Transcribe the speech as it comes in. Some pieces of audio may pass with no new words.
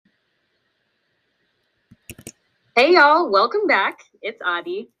Hey y'all, welcome back. It's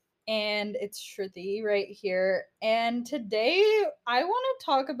Adi. And it's Shruti right here. And today I want to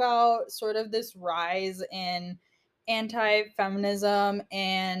talk about sort of this rise in anti-feminism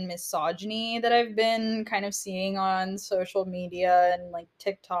and misogyny that I've been kind of seeing on social media and like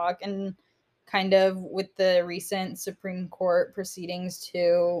TikTok, and kind of with the recent Supreme Court proceedings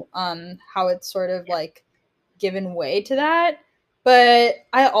too, how it's sort of like given way to that. But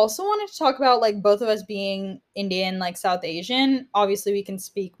I also wanted to talk about like both of us being Indian, like South Asian. Obviously, we can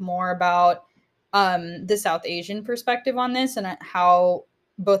speak more about the South Asian perspective on this, and how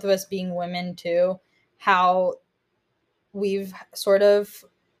both of us being women too, how we've sort of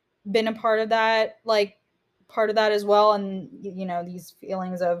been a part of that, like part of that as well. And these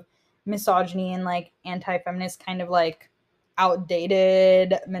feelings of misogyny and like anti-feminist kind of like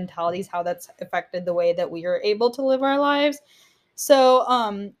outdated mentalities, how that's affected the way that we are able to live our lives.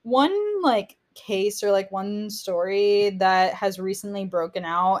 So one like case, or like one story that has recently broken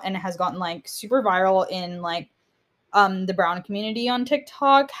out and has gotten like super viral in like the brown community on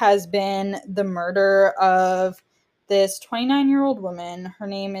TikTok, has been the murder of this 29-year-old woman. Her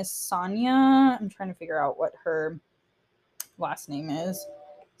name is Sonia. I'm trying to figure out what her last name is.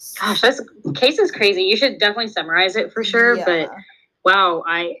 Gosh, this case is crazy. You should definitely summarize it for sure. Yeah. But wow,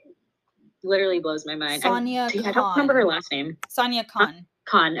 I literally blows my mind. Sonia Khan. I don't remember her last name. Sonia Khan.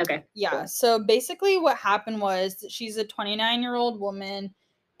 Khan, okay. Yeah. Cool. So basically what happened was, she's a 29-year-old woman,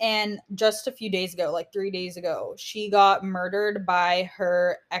 and just a few days ago, like 3 days ago, she got murdered by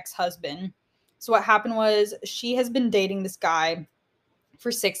her ex-husband. So what happened was, she has been dating this guy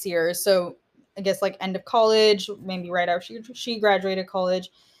for 6 years. So I guess like end of college, maybe right after she graduated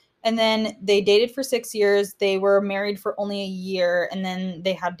college. And then they dated for 6 years. They were married for only a year, and then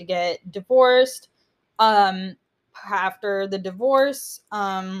they had to get divorced. After the divorce,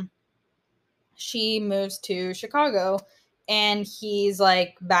 she moves to Chicago, and he's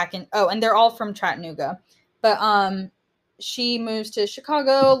like back in, and they're all from Chattanooga. But she moves to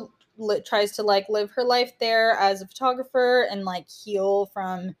Chicago, tries to like live her life there as a photographer and like heal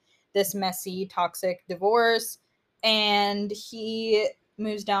from this messy, toxic divorce. And he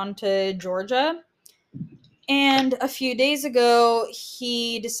moves down to Georgia. And a few days ago,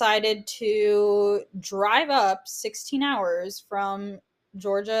 he decided to drive up 16 hours from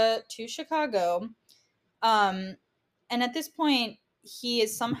Georgia to Chicago. Um, and at this point, he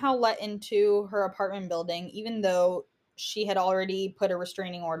is somehow let into her apartment building, even though she had already put a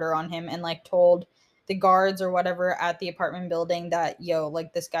restraining order on him and like told the guards or whatever at the apartment building that,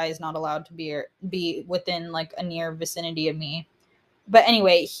 like, this guy is not allowed to be within like a near vicinity of me. But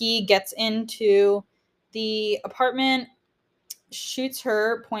anyway, he gets into the apartment, shoots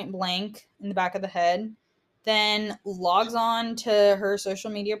her point blank in the back of the head, then logs on to her social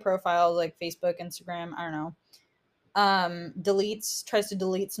media profiles like Facebook, Instagram, I don't know. Tries to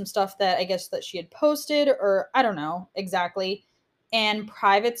delete some stuff that I guess that she had posted, or I don't know exactly, and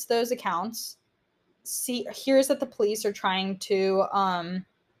privates those accounts. Hears that the police are trying to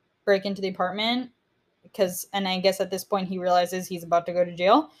break into the apartment, and I guess at this point he realizes he's about to go to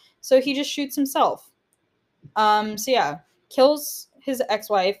jail, so he just shoots himself. So yeah, kills his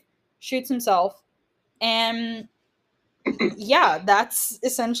ex-wife, shoots himself, and yeah, that's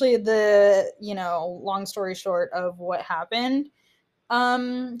essentially the, long story short of what happened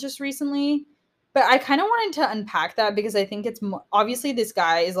just recently. But I kind of wanted to unpack that because I think it's obviously this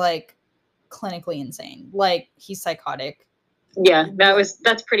guy is like clinically insane. Like, he's psychotic. Yeah,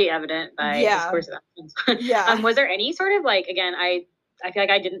 that's pretty evident by his course of actions. Yeah. Was there any sort of like, again, I feel like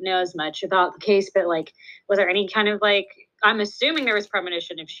I didn't know as much about the case, but like, was there any kind of like, I'm assuming there was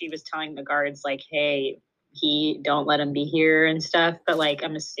premonition if she was telling the guards like, hey, don't let him be here and stuff. But like,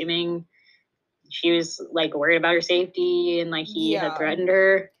 I'm assuming she was like worried about her safety and like he had threatened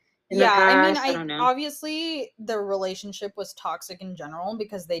her in the past. I don't know. Obviously the relationship was toxic in general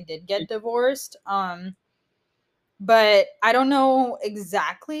because they did get divorced. But I don't know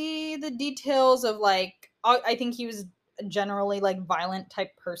exactly the details of like, I think he was generally like violent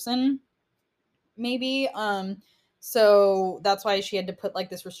type person, maybe. So that's why she had to put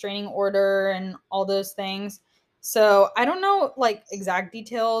like this restraining order and all those things. So I don't know like exact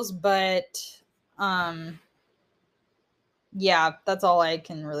details, but yeah, that's all I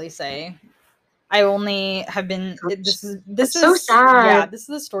can really say. I only have been this is so sad. Yeah, this is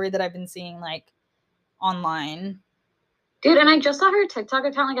the story that I've been seeing like online. Dude, and I just saw her TikTok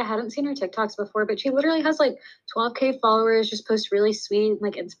account. Like, I hadn't seen her TikToks before, but she literally has like 12K followers, just posts really sweet,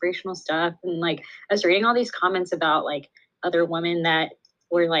 like inspirational stuff. And like, I was reading all these comments about like other women that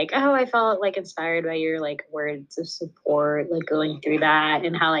were like, oh, I felt like inspired by your like words of support, like going through that,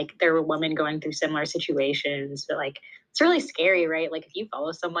 and how like there were women going through similar situations. But like it's really scary, right? Like if you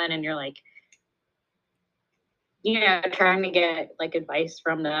follow someone and you're like, trying to get like advice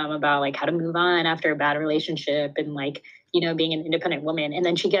from them about like how to move on after a bad relationship and like, being an independent woman. And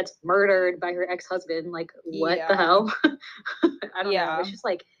then she gets murdered by her ex-husband. Like, what the Yeah. hell? I don't know. Yeah. It's just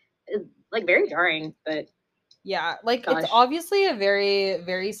like very jarring, but Yeah, like it's gosh. obviously a very,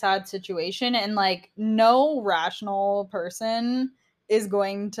 very sad situation, and like no rational person is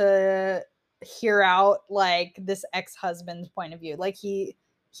going to hear out like this ex-husband's point of view. Like he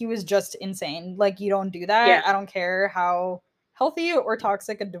was just insane. Like you don't do that. Yeah. I don't care how healthy or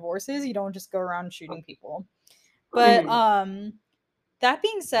toxic a divorce is. You don't just go around shooting people. But Mhm. that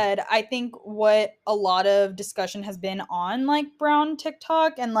being said, I think what a lot of discussion has been on like brown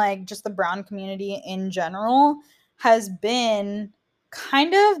TikTok and like just the brown community in general has been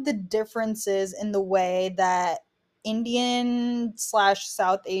kind of the differences in the way that Indian slash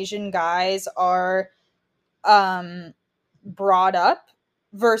South Asian guys are um, brought up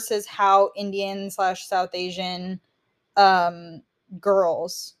versus how Indian slash South Asian um,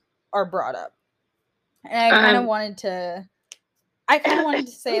 girls are brought up. And Um, I kind of wanted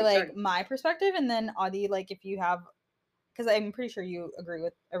to say oh, sorry. like my perspective, and then Adi, like if you have, because I'm pretty sure you agree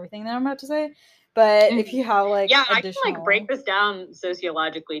with everything that I'm about to say, but if Mhm. you have like Yeah, I can like break additional, this down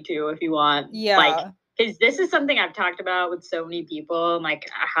sociologically too if you want. Like, yeah, because this is something I've talked about with so many people, and like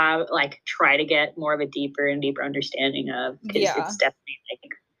I have like try to get more of a deeper and deeper understanding of because yeah. it's definitely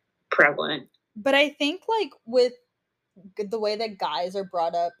like prevalent. But I think like with the way that guys are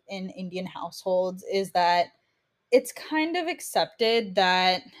brought up in Indian households is that it's kind of accepted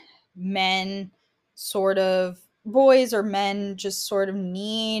that men sort of boys or men just sort of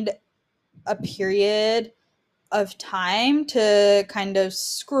need a period of time to kind of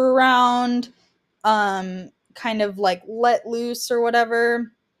screw around, kind of like let loose or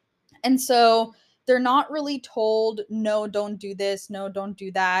whatever. And so they're not really told, no, don't do this, no, don't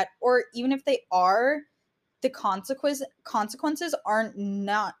do that. Or even if they are, the consequences aren't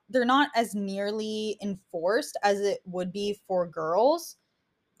not they're not as nearly enforced as it would be for girls.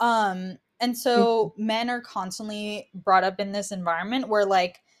 And so men are constantly brought up in this environment where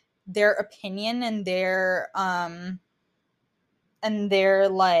like their opinion and their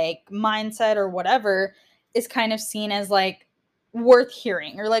like mindset or whatever is kind of seen as like worth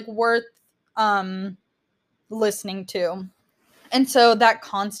hearing or like worth um listening to. And so that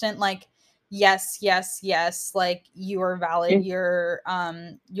constant like yes, yes, yes, like you are valid,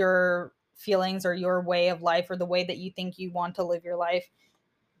 your feelings or your way of life or the way that you think you want to live your life,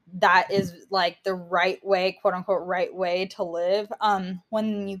 that is like the right way, quote unquote right way to live.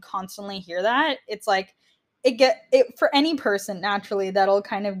 When you constantly hear that, it's like it for any person naturally that'll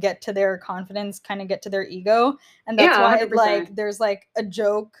kind of get to their confidence, kind of get to their ego. And that's Yeah, why 100%. like there's like a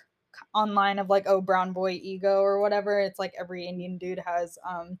joke online of like, oh, brown boy ego or whatever. It's like every Indian dude has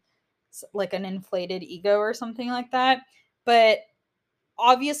like an inflated ego or something like that. But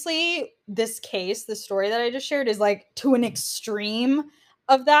obviously the story that I just shared is like to an extreme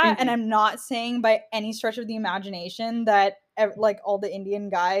of that, and Mhm. I'm not saying by any stretch of the imagination that like all the Indian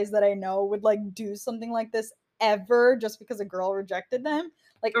guys that I know would like do something like this ever just because a girl rejected them.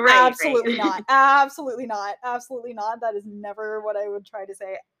 Like Right, right. absolutely not, absolutely not, absolutely not. That is never what I would try to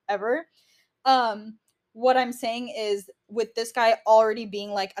say ever. um what I'm saying is with this guy already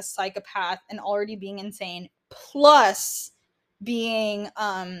being like a psychopath and already being insane, plus being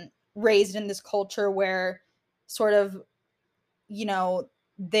raised in this culture where sort of, you know,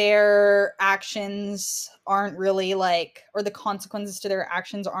 their actions aren't really like, or the consequences to their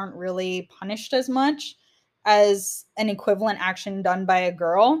actions aren't really punished as much as an equivalent action done by a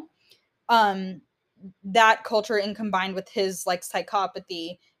girl. um that culture and combined with his like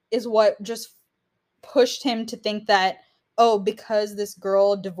psychopathy is what just pushed him to think that, oh, because this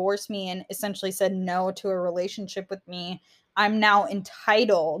girl divorced me and essentially said no to a relationship with me, I'm now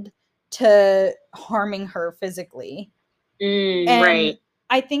entitled to harming her physically. And Right.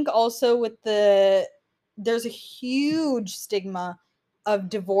 I think also with there's a huge stigma of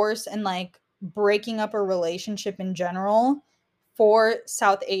divorce and like breaking up a relationship in general for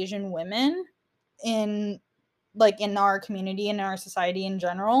South Asian women in like in our community, in our society in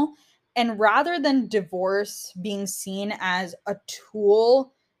general. And rather than divorce being seen as a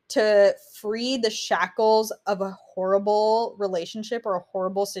tool to free the shackles of a horrible relationship or a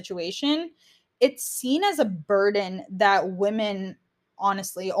horrible situation, it's seen as a burden that women,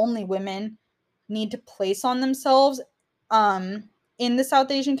 honestly, only women, need to place on themselves, um, in the South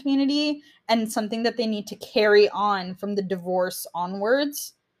Asian community and something that they need to carry on from the divorce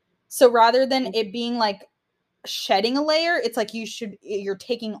onwards. So rather than it being like shedding a layer, it's like you're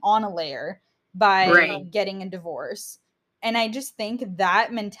taking on a layer by getting a divorce. And I just think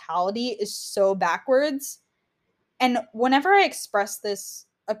that mentality is so backwards. And whenever I express this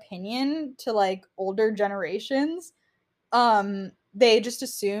opinion to like older generations, they just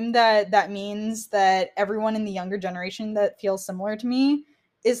assume that that means that everyone in the younger generation that feels similar to me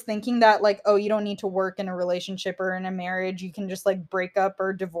is thinking that like, oh, you don't need to work in a relationship or in a marriage, you can just like break up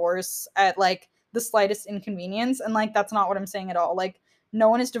or divorce at like the slightest inconvenience. And like, that's not what I'm saying at all. Like, no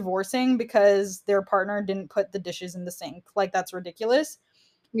one is divorcing because their partner didn't put the dishes in the sink. Like, that's ridiculous.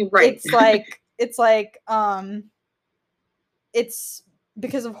 Right. It's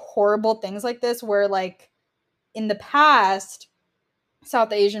because of horrible things like this where like in the past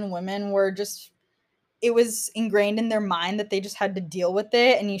South Asian women were just, it was ingrained in their mind that they just had to deal with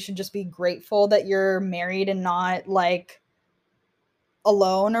it, and you should just be grateful that you're married and not like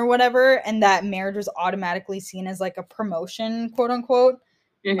alone or whatever, and that marriage was automatically seen as like a promotion, quote unquote.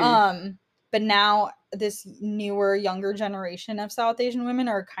 But now this newer, younger generation of South Asian women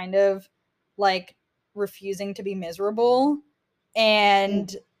are kind of like refusing to be miserable,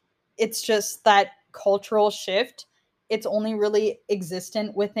 and it's just that cultural shift. It's only really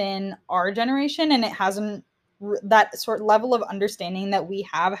existent within our generation, and it hasn't, that sort of level of understanding that we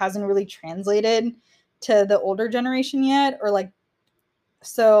have hasn't really translated to the older generation yet, or like,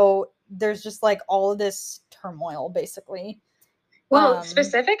 so there's just like all of this turmoil basically. Well,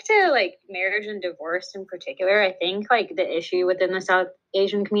 specific to like marriage and divorce in particular, I think like the issue within the South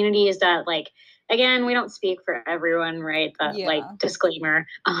Asian community is that like, again, we don't speak for everyone, right? That like disclaimer.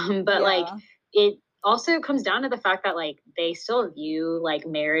 But like it also comes down to the fact that like they still view like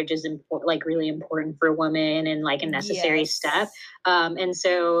marriage as important, like really important for women and like a necessary step. And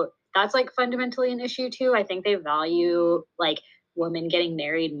so that's like fundamentally an issue too. I think they value like women getting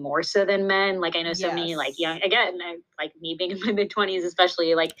married more so than men. Like I know so many like young, again, like me being in my mid-20s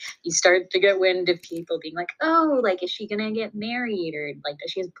especially, like you start to get wind of people being like, oh, like is she gonna get married, or like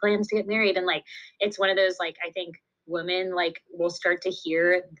does she have plans to get married? And like it's one of those like, I think women like will start to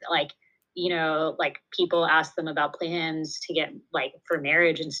hear like, you know, like people ask them about plans to get like for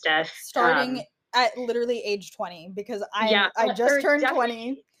marriage and stuff starting at literally age 20, because I just turned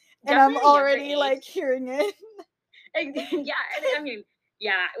 20 and I'm already like hearing it. Yeah, I mean,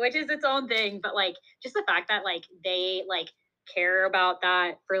 yeah, which is its own thing, but like just the fact that like they like care about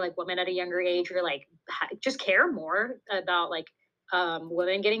that for like women at a younger age, or like just care more about like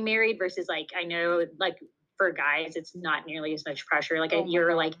women getting married versus like, I know like for guys it's not nearly as much pressure. Like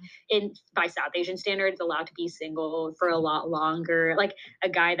you're like in by South Asian standards allowed to be single for a lot longer. Like a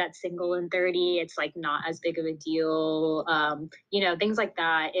guy that's single in 30, it's like not as big of a deal. You know, things like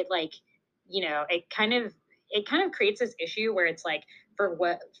that. It like, you know, it kind of creates this issue where it's like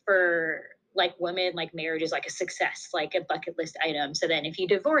for like women, like marriage is like a success, like a bucket list item. So then if you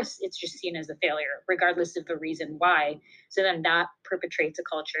divorce, it's just seen as a failure, regardless of the reason why. So then that perpetrates a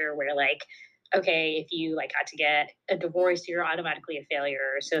culture where like, okay, if you like had to get a divorce, you're automatically a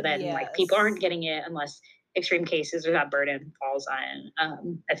failure. So then like people aren't getting it unless extreme cases or that burden falls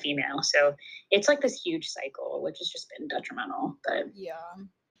on a female. So it's like this huge cycle, which has just been detrimental. But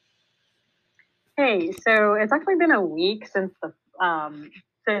hey, so it's actually been a week since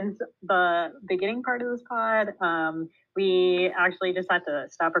the beginning part of this pod. We actually just had to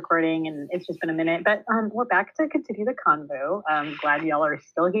stop recording, and it's just been a minute. But we're back to continue the convo. I'm glad y'all are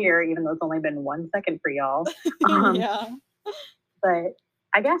still here, even though it's only been 1 second for y'all. But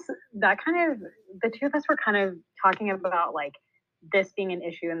I guess that kind of, the two of us were kind of talking about like this being an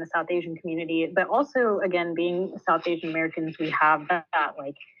issue in the South Asian community, but also again being South Asian Americans, we have that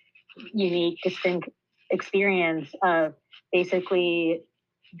like unique, distinct experience of basically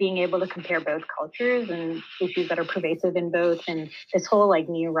being able to compare both cultures and issues that are pervasive in both. And this whole like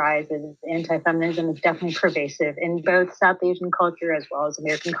new rise of anti-feminism is definitely pervasive in both South Asian culture as well as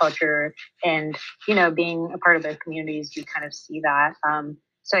American culture. And, you know, being a part of those communities, you kind of see that.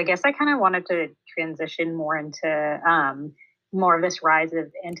 So I guess I kind of wanted to transition more into more of this rise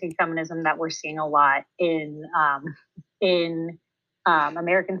of anti-feminism that we're seeing a lot in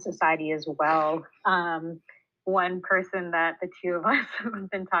American society as well. One person that the two of us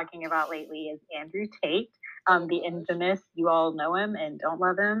have been talking about lately is Andrew Tate, the infamous, you all know him and don't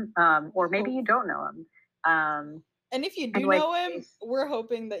love him, or maybe you don't know him. And if you do know him, we're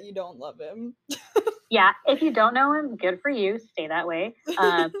hoping that you don't love him. Yeah, if you don't know him, good for you. Stay that way.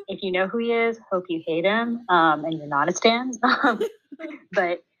 If you know who he is, hope you hate him and you're not a stan.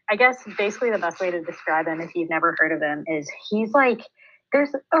 But I guess basically the best way to describe him, if you've never heard of him, is he's like, there's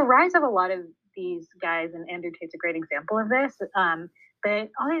a rise of a lot of these guys, and Andrew Tate's a great example of this. But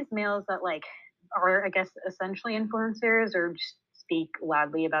all these males that like are, I guess, essentially influencers or just speak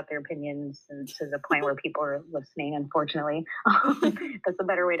loudly about their opinions, and to the point where people are listening, unfortunately. That's a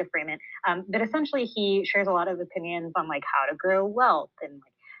better way to frame it. But essentially, he shares a lot of opinions on like how to grow wealth and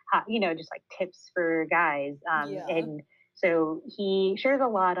like how, just like tips for guys. Yeah. And so he shares a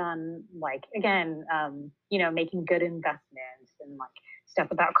lot on like, again, making good investments and like stuff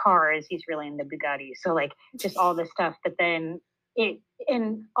about cars. He's really into Bugatti. So like just all this stuff. But then it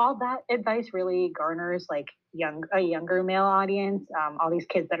and all that advice really garners like a younger male audience. All these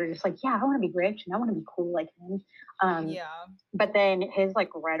kids that are just like, yeah, I want to be rich and I want to be cool like him. Yeah. But then his like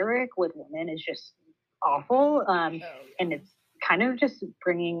rhetoric with women is just awful. And it's kind of just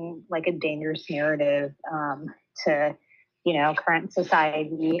bringing like a dangerous narrative to current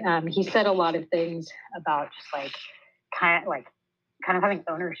society. He said a lot of things about just like kind of like kind of having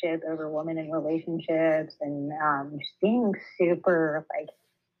ownership over women in relationships, and just being super like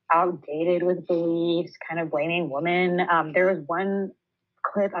outdated with beliefs, kind of blaming women. There was one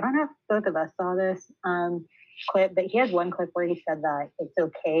clip, I don't know if both of us saw this clip, but he has one clip where he said that it's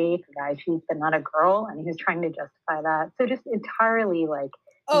okay if a guy cheats but not a girl, and he was trying to justify that. So just entirely like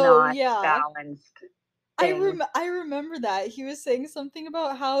not balanced. I remember that. He was saying something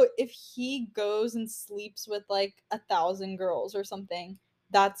about how if he goes and sleeps with like 1,000 girls or something,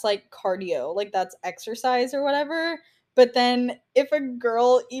 that's like cardio, like that's exercise or whatever. But then if a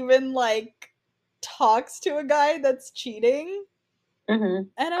girl even like talks to a guy that's cheating, Mm-hmm.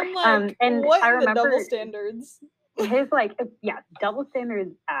 and I'm like, And what I in the double remember standards? his like, yeah, double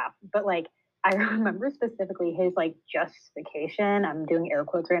standards app, but like I remember specifically his like justification. I'm doing air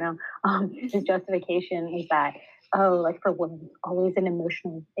quotes right now. His justification is that, oh, like for women it's always an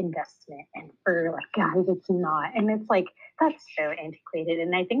emotional investment, and for like guys it's not. And it's like that's so antiquated,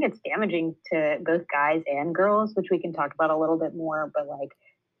 and I think it's damaging to both guys and girls, which we can talk about a little bit more. But like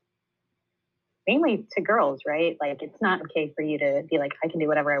mainly to girls, right? Like it's not okay for you to be like, I can do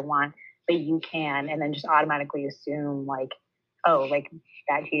whatever I want, but you can, and then just automatically assume like, oh, like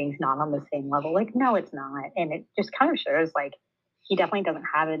that cheating's not on the same level. Like, no, it's not. And it just kind of shows like he definitely doesn't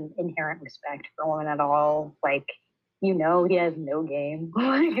have an inherent respect for women at all. Like, he has no game.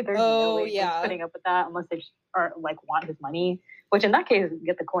 Like, there's no way he's putting up with that unless they just are like want his money. Which in that case,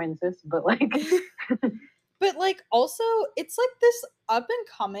 get the coin, sis. But like, But like also it's like this up and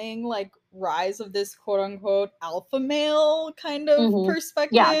coming like rise of this quote unquote alpha male kind of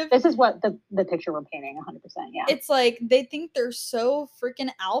perspective. Yeah, this is what the picture we're painting 100%. Yeah. It's like they think they're so freaking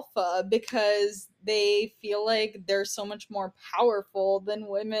alpha because they feel like they're so much more powerful than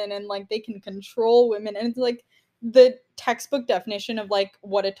women and like they can control women, and it's like the textbook definition of like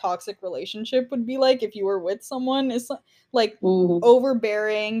what a toxic relationship would be like if you were with someone is like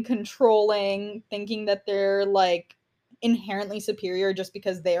overbearing, controlling, thinking that they're like inherently superior just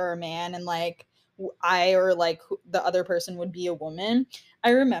because they are a man and like I or like the other person would be a woman.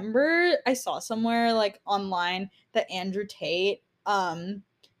 I remember I saw somewhere like online that Andrew Tate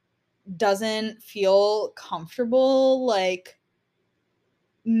doesn't feel comfortable like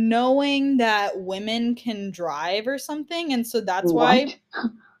knowing that women can drive or something, and so that's why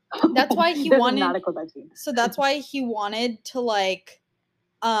he wanted that's why he wanted to like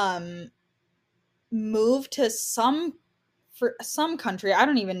move to some country, I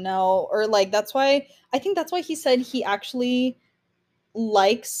don't even know, or like that's why he said he actually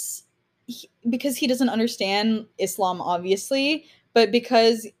likes because he doesn't understand Islam obviously, but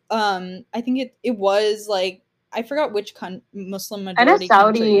because I think it was like I forgot which Muslim majority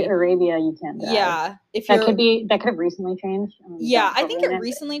Saudi Arabia you can drive. Yeah, if that could have recently changed. Yeah, I think it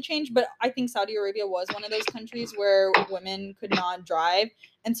recently changed, but I think Saudi Arabia was one of those countries where women could not drive,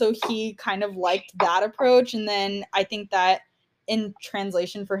 and so he kind of liked that approach. And then I think that in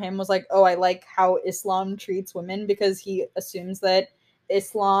translation for him was like, oh, I like how Islam treats women, because he assumes that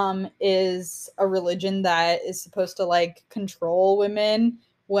Islam is a religion that is supposed to like control women,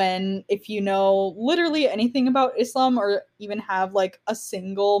 when if you know literally anything about Islam or even have like a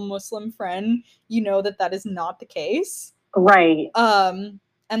single Muslim friend, you know that that is not the case. Right. And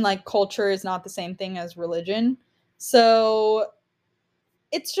like culture is not the same thing as religion. So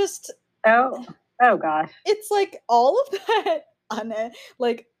it's just oh gosh. It's like all of that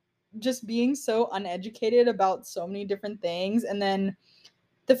like just being so uneducated about so many different things, and then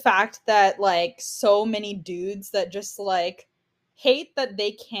the fact that like so many dudes that just like hate that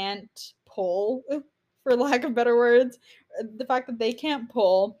they can't pull, for lack of better words, the fact that they can't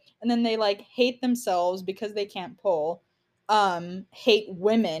pull, and then they like hate themselves because they can't pull, hate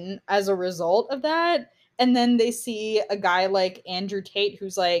women as a result of that. And then they see a guy like Andrew Tate,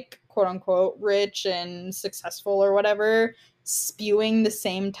 who's like quote unquote rich and successful or whatever, spewing the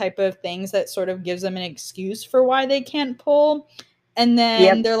same type of things that sort of gives them an excuse for why they can't pull. And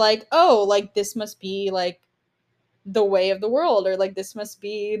then they're like, oh, like this must be like the way of the world, or like this must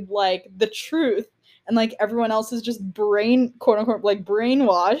be like the truth. And like everyone else is just quote unquote like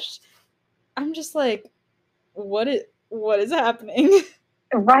brainwashed. I'm just like, what is happening?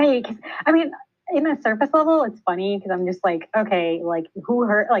 Right. I mean, in a surface level, it's funny because I'm just like, okay, like who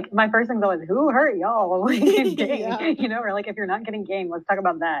hurt? Like my first thing's always, who hurt y'all? Like in game, or like if you're not getting game, let's talk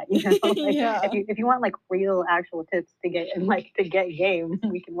about that. Like, if you want like real actual tips to get game,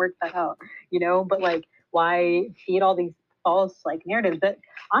 we can work that out. But like, why feed all these false like narratives? That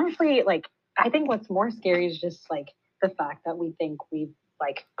honestly, like, I think what's more scary is just like the fact that we think we've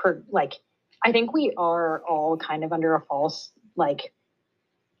I think we are all kind of under a false like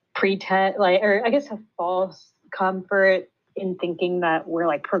pretend or I guess a false comfort in thinking that we're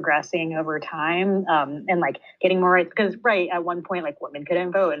like progressing over time and like getting more rights because at one point like women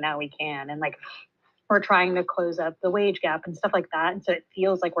couldn't vote and now we can, and like we're trying to close up the wage gap and stuff like that, and so it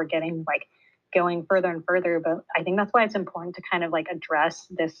feels like we're getting like going further and further. But I think that's why it's important to kind of like address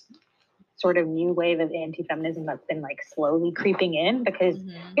this sort of new wave of anti-feminism that's been like slowly creeping in because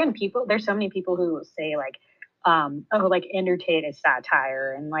again, there's so many people who say like oh, like Andrew Tate is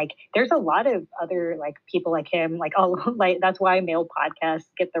satire, and like there's a lot of other like people like him, like like that's why male podcasts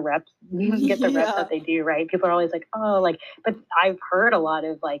get the reps that they do, right? People are always like, oh, like, but I've heard a lot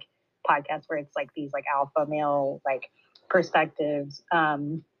of like podcasts where it's like these like alpha male like perspectives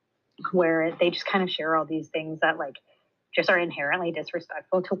where they just kind of share all these things that like just are inherently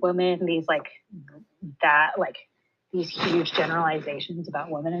disrespectful to women, these like these huge generalizations about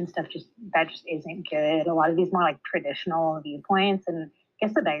women and stuff that just isn't good. A lot of these more like traditional viewpoints. And I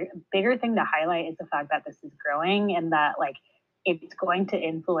guess the bigger thing to highlight is the fact that this is growing and that like it's going to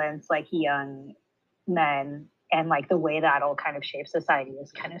influence like young men, and like the way that'll kind of shape society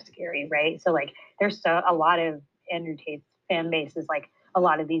is kind of scary, right? So like there's a lot of Andrew Tate's fan base is like a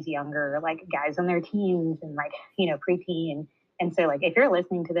lot of these younger like guys in their teens and like preteen. And so like if you're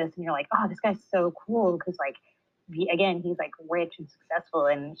listening to this and you're like, oh, this guy's so cool because like again, he's like rich and successful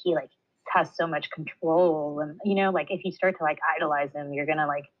and he like has so much control, and like if you start to like idolize him, you're gonna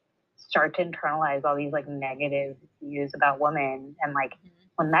like start to internalize all these like negative views about women, and like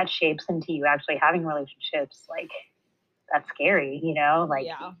when that shapes into you actually having relationships, like that's scary, like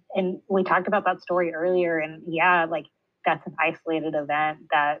and we talked about that story earlier, and like that's an isolated event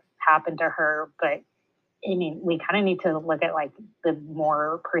that happened to her, but I mean, we kind of need to look at like the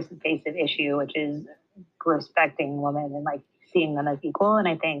more pervasive issue, which is respecting women and like seeing them as equal. And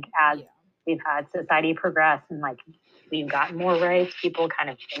I think as we've had society progress and like we've gotten more rights, people kind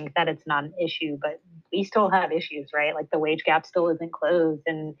of think that it's not an issue, but we still have issues, right? Like the wage gap still isn't closed,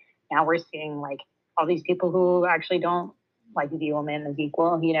 and now we're seeing like all these people who actually don't like view women as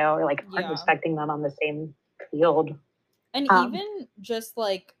equal, or like aren't respecting them on the same field. And even just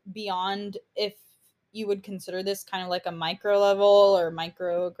like beyond, if you would consider this kind of like a micro level or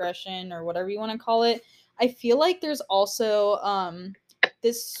microaggression or whatever you want to call it, I feel like there's also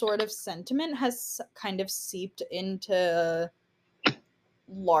this sort of sentiment has kind of seeped into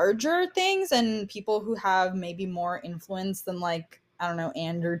larger things and people who have maybe more influence than like, I don't know,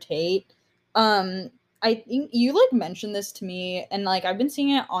 Andrew Tate. I think you like mentioned this to me, and like I've been seeing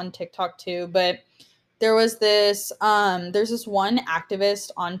it on TikTok too, but there's this one activist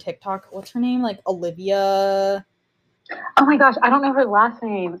on TikTok. What's her name? Like Olivia. Oh my gosh, I don't know her last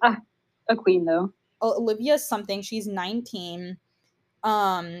name. A queen though. Olivia something. She's 19.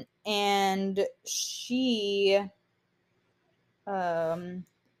 And she what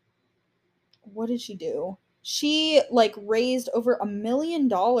did she do? She like raised over $1 million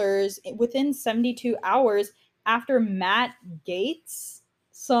within 72 hours after Matt Gaetz,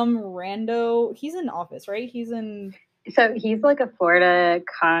 some rando, he's in office, right? So he's like a Florida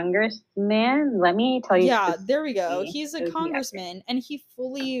congressman. Let me tell you. Yeah, there we go. He's a congressman, and he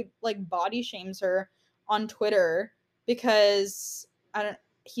fully like body shames her on Twitter because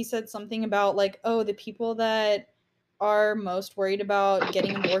he said something about like, oh, the people that are most worried about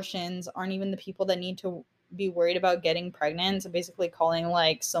getting abortions aren't even the people that need to be worried about getting pregnant. So basically calling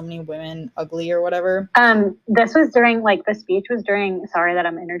like so many women ugly or whatever. This was during like the speech was during, sorry that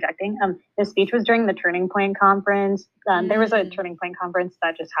I'm interjecting. The speech was during the Turning Point conference. There was a Turning Point conference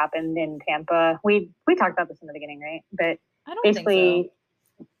that just happened in Tampa. We talked about this in the beginning, right? But I don't think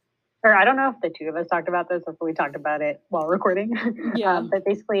so. Or I don't know if the two of us talked about this or if we talked about it while recording. Yeah. But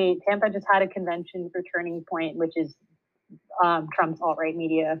basically Tampa just had a convention for Turning Point, which is Trump's alt-right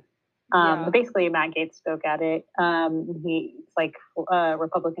media. Yeah. But basically, Matt Gaetz spoke at it. He's like a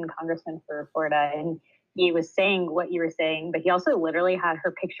Republican congressman for Florida, and he was saying what you were saying, but he also literally had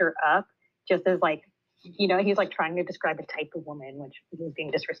her picture up just as like, he's like trying to describe a type of woman, which was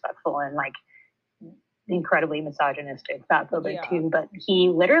being disrespectful and like incredibly misogynistic, fatphobic Yeah. too. But he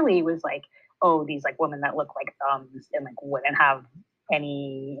literally was like, "Oh, these like women that look like thumbs and like wouldn't have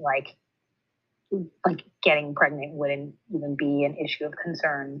any like getting pregnant wouldn't even be an issue of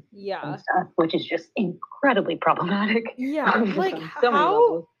concern Yeah. and stuff," which is just incredibly problematic. Yeah. Like so many how?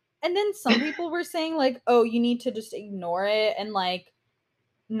 levels. And then some people were saying like, oh, you need to just ignore it and like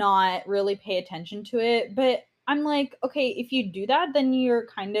not really pay attention to it. But I'm like, okay, if you do that, then you're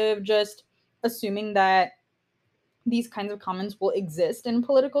kind of just assuming that these kinds of comments will exist in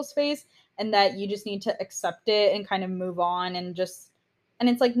political space and that you just need to accept it and kind of move on and just, and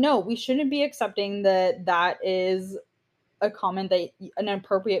it's like, no, we shouldn't be accepting that that is a comment that an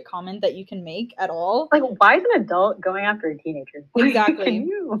appropriate comment that you can make at all. Like, why is an adult going after a teenager? Exactly. Can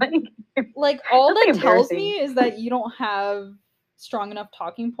you like all that like tells me is that you don't have strong enough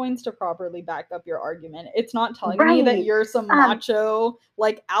talking points to properly back up your argument. It's not telling me that you're some macho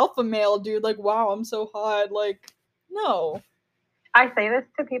like alpha male dude like, wow, I'm so hot. Like, no. I say this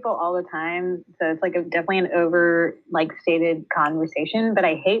to people all the time, so it's like definitely an over like stated conversation. But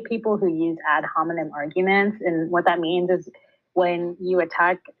I hate people who use ad hominem arguments, and what that means is when you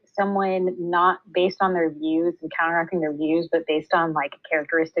attack someone not based on their views and counteracting their views, but based on like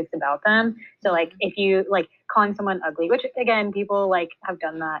characteristics about them. So like if you like calling someone ugly, which again people like have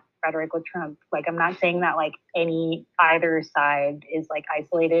done that rhetoric with Trump. Like I'm not saying that like either side is like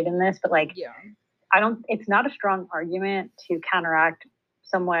isolated in this, but like Yeah. it's not a strong argument to counteract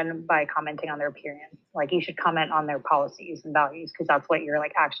someone by commenting on their appearance. Like you should comment on their policies and values because that's what you're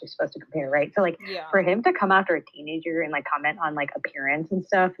like actually supposed to compare, right? So like for him to come after a teenager and like comment on like appearance and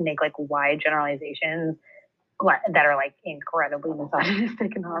stuff and make like wide generalizations that are like incredibly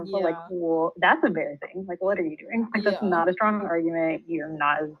misogynistic and harmful, like, well, that's embarrassing. Like, what are you doing? Like, that's not a strong argument. You're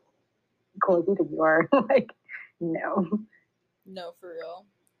not as cool as you think you are. Like, no. No, for real.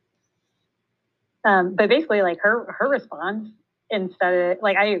 But basically, like her response instead of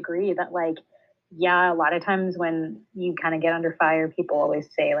like, I agree that like, yeah, a lot of times when you kind of get under fire, people always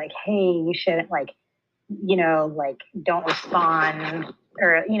say like, hey, you shouldn't like, like don't respond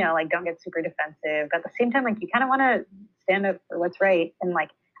or, like don't get super defensive. But at the same time, like you kind of want to stand up for what's right. And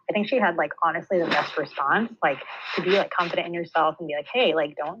like, I think she had like honestly the best response, like to be like confident in yourself and be like, hey,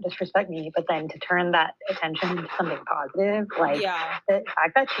 like don't disrespect me, but then to turn that attention into something positive, like the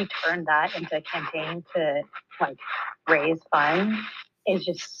fact that she turned that into a campaign to like raise funds is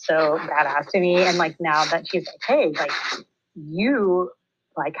just so badass to me. And like now that she's like, hey, like you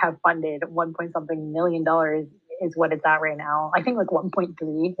like have funded 1 point something million is what it's at right now. I think like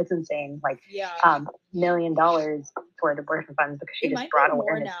 1.3. It's insane. Like $1 million toward abortion funds because she just brought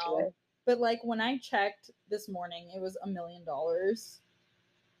awareness to it. But like when I checked this morning, it was $1 million.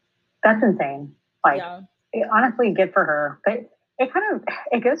 That's insane. Like honestly, good for her. But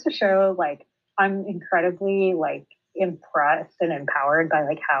it goes to show like I'm incredibly like impressed and empowered by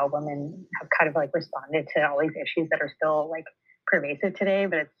like how women have kind of like responded to all these issues that are still like pervasive today,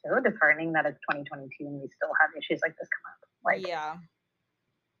 but it's so disheartening that it's 2022 and we still have issues like this come up. Like,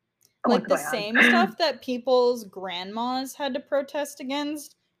 like the same stuff that people's grandmas had to protest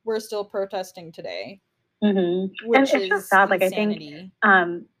against, we're still protesting today. Mm-hmm. Which and it's just sad. Like insanity. I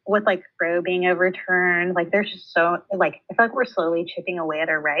think with like Roe being overturned, like there's just so like I feel like we're slowly chipping away at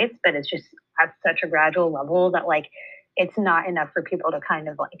our rights, but it's just at such a gradual level that like it's not enough for people to kind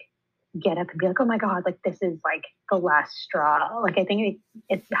of like get up and be like, oh my God, like this is like the last straw. Like I think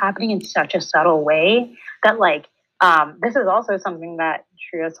it's happening in such a subtle way that like this is also something that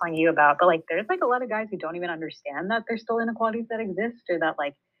Shreya was telling you about, but like there's like a lot of guys who don't even understand that there's still inequalities that exist or that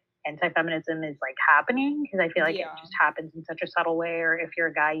like anti-feminism is like happening because I feel like it just happens in such a subtle way, or if you're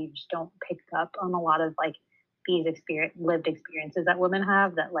a guy you just don't pick up on a lot of like these lived experiences that women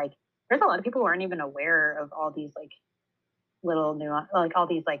have, that like there's a lot of people who aren't even aware of all these like little nuance, like all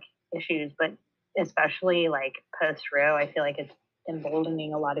these like issues, but especially like post Roe, I feel like it's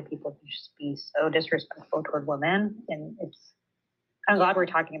emboldening a lot of people to just be so disrespectful toward women, and I'm glad we're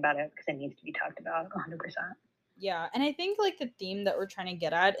talking about it because it needs to be talked about 100%. Yeah, and I think like the theme that we're trying to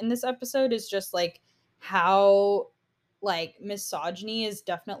get at in this episode is just like how like misogyny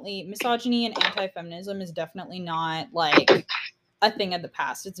and anti-feminism is definitely not like a thing of the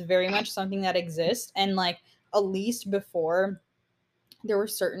past. It's very much something that exists, and like at least before there were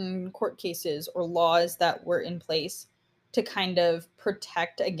certain court cases or laws that were in place to kind of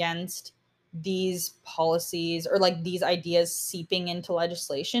protect against these policies or like these ideas seeping into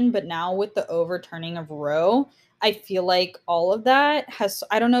legislation. But now with the overturning of Roe, I feel like all of that has,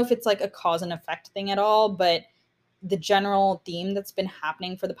 I don't know if it's like a cause and effect thing at all, but the general theme that's been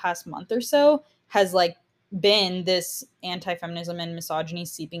happening for the past month or so has like been this anti-feminism and misogyny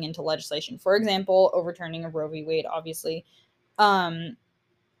seeping into legislation. For example, overturning of Roe v. Wade, obviously.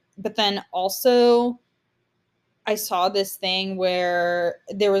 But then also I saw this thing where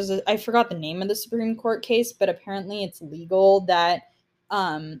there was I forgot the name of the Supreme Court case, but apparently it's legal that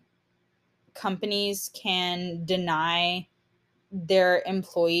um, companies can deny their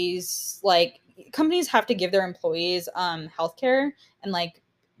employees, like companies have to give their employees healthcare and like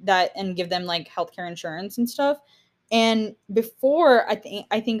that, and give them like healthcare insurance and stuff. And before, I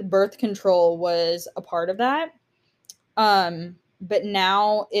think birth control was a part of that. But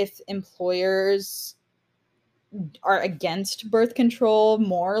now if employers are against birth control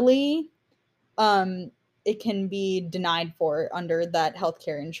morally, um it can be denied for under that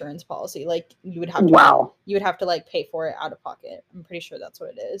healthcare insurance policy. Like Wow. you would have to like pay for it out of pocket. I'm pretty sure that's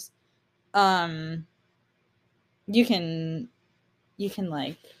what it is. um you can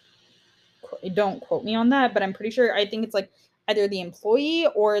like don't quote me on that, but I'm pretty sure, I think it's like either the employee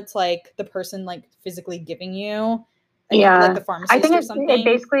or it's like the person like physically giving you, I think like Yeah. the I pharmacist think or it something.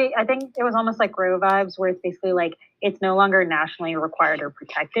 basically, I think it was almost like Roe vibes, where it's basically like it's no longer nationally required or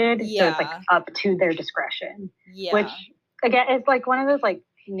protected. So it's like Yeah, up to their discretion, which yeah, again is like one of those like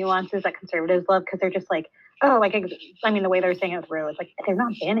nuances that conservatives love, because they're just like, oh, like, I mean, the way they're saying it with Roe is like they're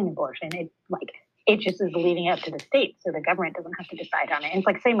not banning abortion. It's like, it just is leaving it up to the state. So the government doesn't have to decide on it. And it's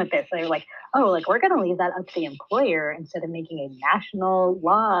like same with this. They're like, oh, like we're going to leave that up to the employer instead of making a national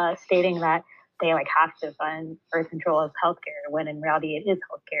law stating that they like have to fund birth control as healthcare, when in reality it is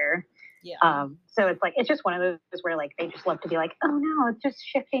healthcare. yeah, So it's like, it's just one of those where like they just love to be like, oh no, it's just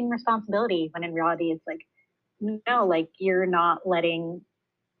shifting responsibility, when in reality it's like, no, like you're not letting,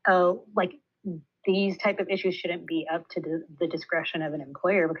 oh, like these type of issues shouldn't be up to the discretion of an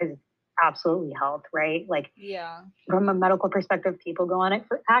employer, because it's absolutely health, right? Like yeah, from a medical perspective, people go on it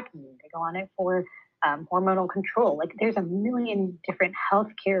for acne, they go on it for hormonal control. Like there's a million different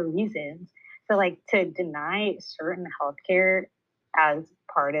healthcare reasons. So like to deny certain healthcare as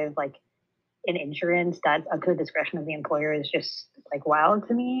part of like an insurance that's up to the discretion of the employer is just like wild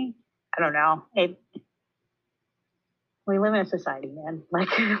to me. I don't know. We live in a society, man. Like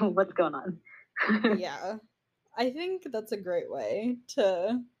what's going on? yeah. I think that's a great way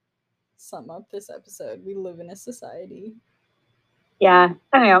to sum up this episode. We live in a society. Yeah,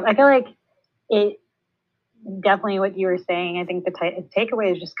 I don't know. I feel like it definitely what you were saying. I think the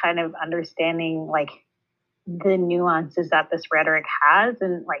takeaway is just kind of understanding like the nuances that this rhetoric has.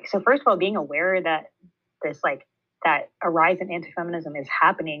 And like, so first of all, being aware that this like that a rise in anti-feminism is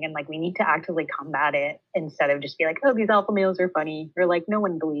happening, and like we need to actively combat it, instead of just be like, oh, these alpha males are funny, or like no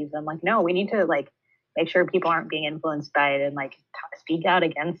one believes them. Like no, we need to like make sure people aren't being influenced by it, and like speak out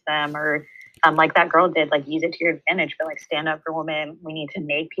against them, or like that girl did, like use it to your advantage, but like stand up for women. We need to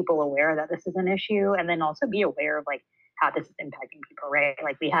make people aware that this is an issue, and then also be aware of like how this is impacting people, right?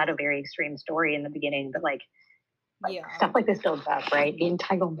 Like we had a very extreme story in the beginning, but like Yeah. stuff like this builds up, right? The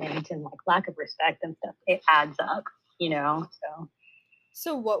entitlement and like lack of respect and stuff, it adds up, you know? So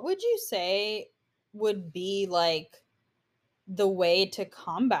So what would you say would be like the way to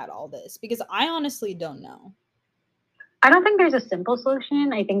combat all this? Because I honestly don't know. I don't think there's a simple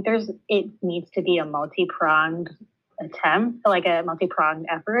solution. I think it needs to be a multi-pronged attempt, like a multi-pronged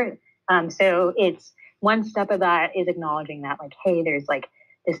effort. So it's one step of that is acknowledging that like, hey, there's like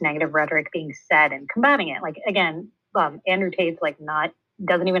this negative rhetoric being said and combating it. Like again, Andrew Tate's like not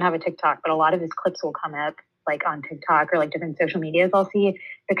doesn't even have a TikTok, but a lot of his clips will come up like on TikTok or like different social medias I'll see,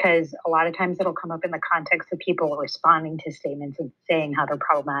 because a lot of times it'll come up in the context of people responding to statements and saying how they're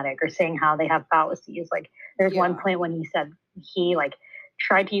problematic or saying how they have fallacies. Like there's one Yeah. point when he said he like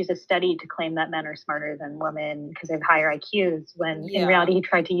tried to use a study to claim that men are smarter than women because they have higher IQs, when in Yeah. reality he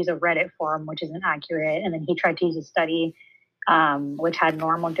tried to use a Reddit forum, which isn't accurate. And then he tried to use a study which had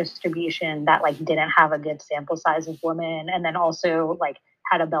normal distribution that like didn't have a good sample size of women, and then also like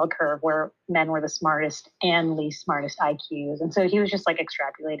had a bell curve where men were the smartest and least smartest IQs. And so he was just like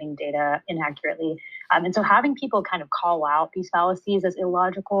extrapolating data inaccurately. And so having people kind of call out these fallacies as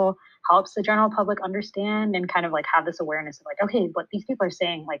illogical helps the general public understand and kind of like have this awareness of like, okay, what these people are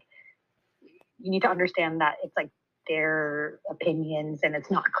saying, like you need to understand that it's like their opinions and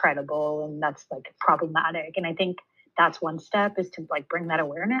it's not credible, and that's like problematic. And I think that's one step, is to like bring that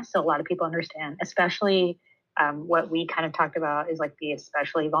awareness so a lot of people understand, especially what we kind of talked about is like the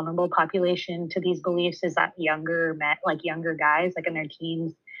especially vulnerable population to these beliefs is that younger men, like younger guys like in their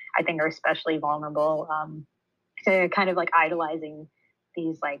teens, I think are especially vulnerable to kind of like idolizing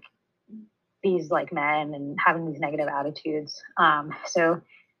these like men and having these negative attitudes. So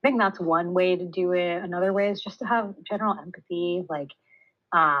I think that's one way to do it. Another way is just to have general empathy,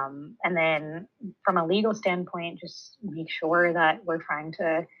 and then from a legal standpoint, just make sure that we're trying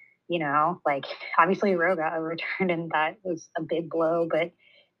to, like obviously Roe got overturned and that was a big blow, but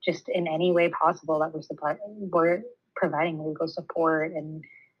just in any way possible that we're providing legal support and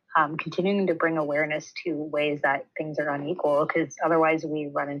continuing to bring awareness to ways that things are unequal, because otherwise we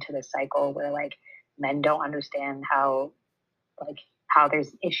run into this cycle where like men don't understand how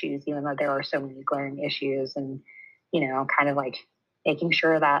there's issues, even though there are so many glaring issues, and kind of like making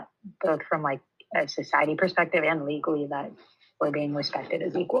sure that both from like a society perspective and legally that we're being respected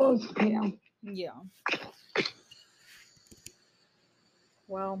as equals. Yeah.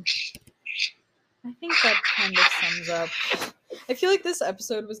 Well, I think that kind of sums up. I feel like this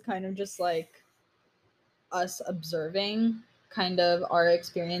episode was kind of just like us observing kind of our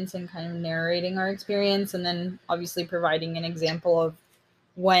experience and kind of narrating our experience, and then obviously providing an example of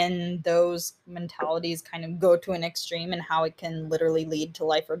when those mentalities kind of go to an extreme and how it can literally lead to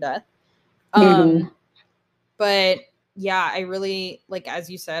life or death. But yeah, I really, like, as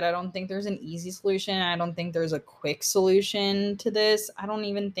you said, I don't think there's an easy solution. I don't think there's a quick solution to this. I don't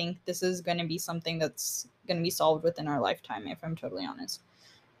even think this is going to be something that's going to be solved within our lifetime, if I'm totally honest.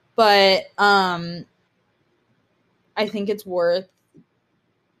 But I think it's worth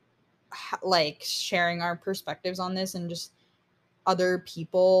like sharing our perspectives on this, and just other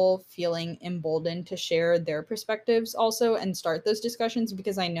people feeling emboldened to share their perspectives also and start those discussions,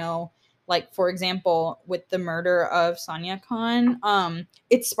 because I know, like, for example, with the murder of Sanya Khan,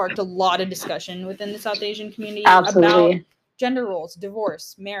 it sparked a lot of discussion within the South Asian community. Absolutely. About gender roles,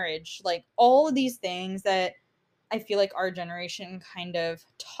 divorce, marriage, like all of these things that I feel like our generation kind of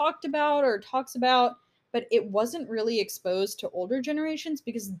talked about or talks about, but it wasn't really exposed to older generations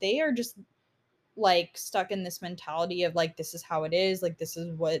because they are just like stuck in this mentality of like, this is how it is, like this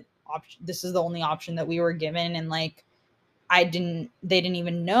is this is the only option that we were given, and like they didn't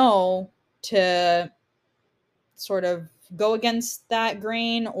even know to sort of go against that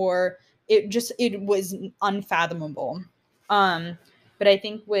grain, or it was unfathomable. But I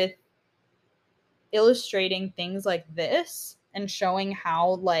think with illustrating things like this and showing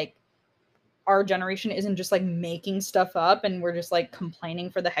how like our generation isn't just like making stuff up and we're just like complaining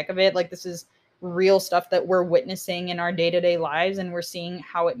for the heck of it, like this is real stuff that we're witnessing in our day-to-day lives and we're seeing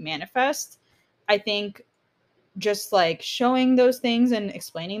how it manifests. I think just like showing those things and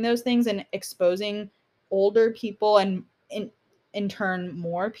explaining those things and exposing older people and in turn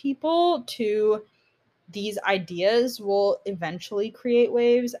more people to these ideas will eventually create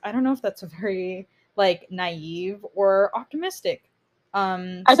waves. I don't know if that's a very like naive or optimistic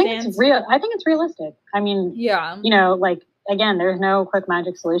I think stance. it's real. I think it's realistic. I mean, Yeah. Like again, there's no quick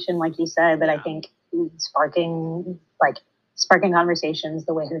magic solution, like you said, but Yeah. I think sparking conversations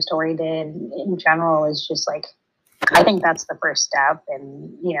the way her story did in general is just like, I think that's the first step.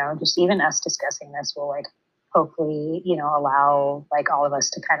 And, just even us discussing this will like hopefully, allow like all of us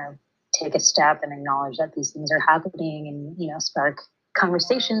to kind of take a step and acknowledge that these things are happening and, spark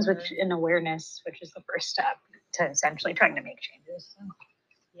conversations, which in awareness, which is the first step to essentially trying to make changes. So.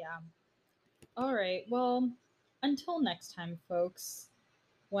 Yeah. All right. Well, until next time, folks,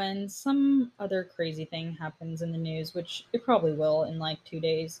 when some other crazy thing happens in the news, which it probably will in like 2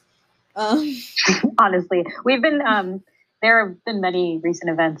 days. Honestly, we've been there have been many recent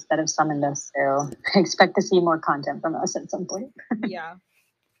events that have summoned us, so I expect to see more content from us at some point. Yeah.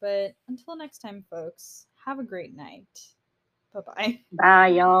 But until next time, folks, have a great night. Bye-bye. Bye,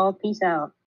 y'all. Peace out.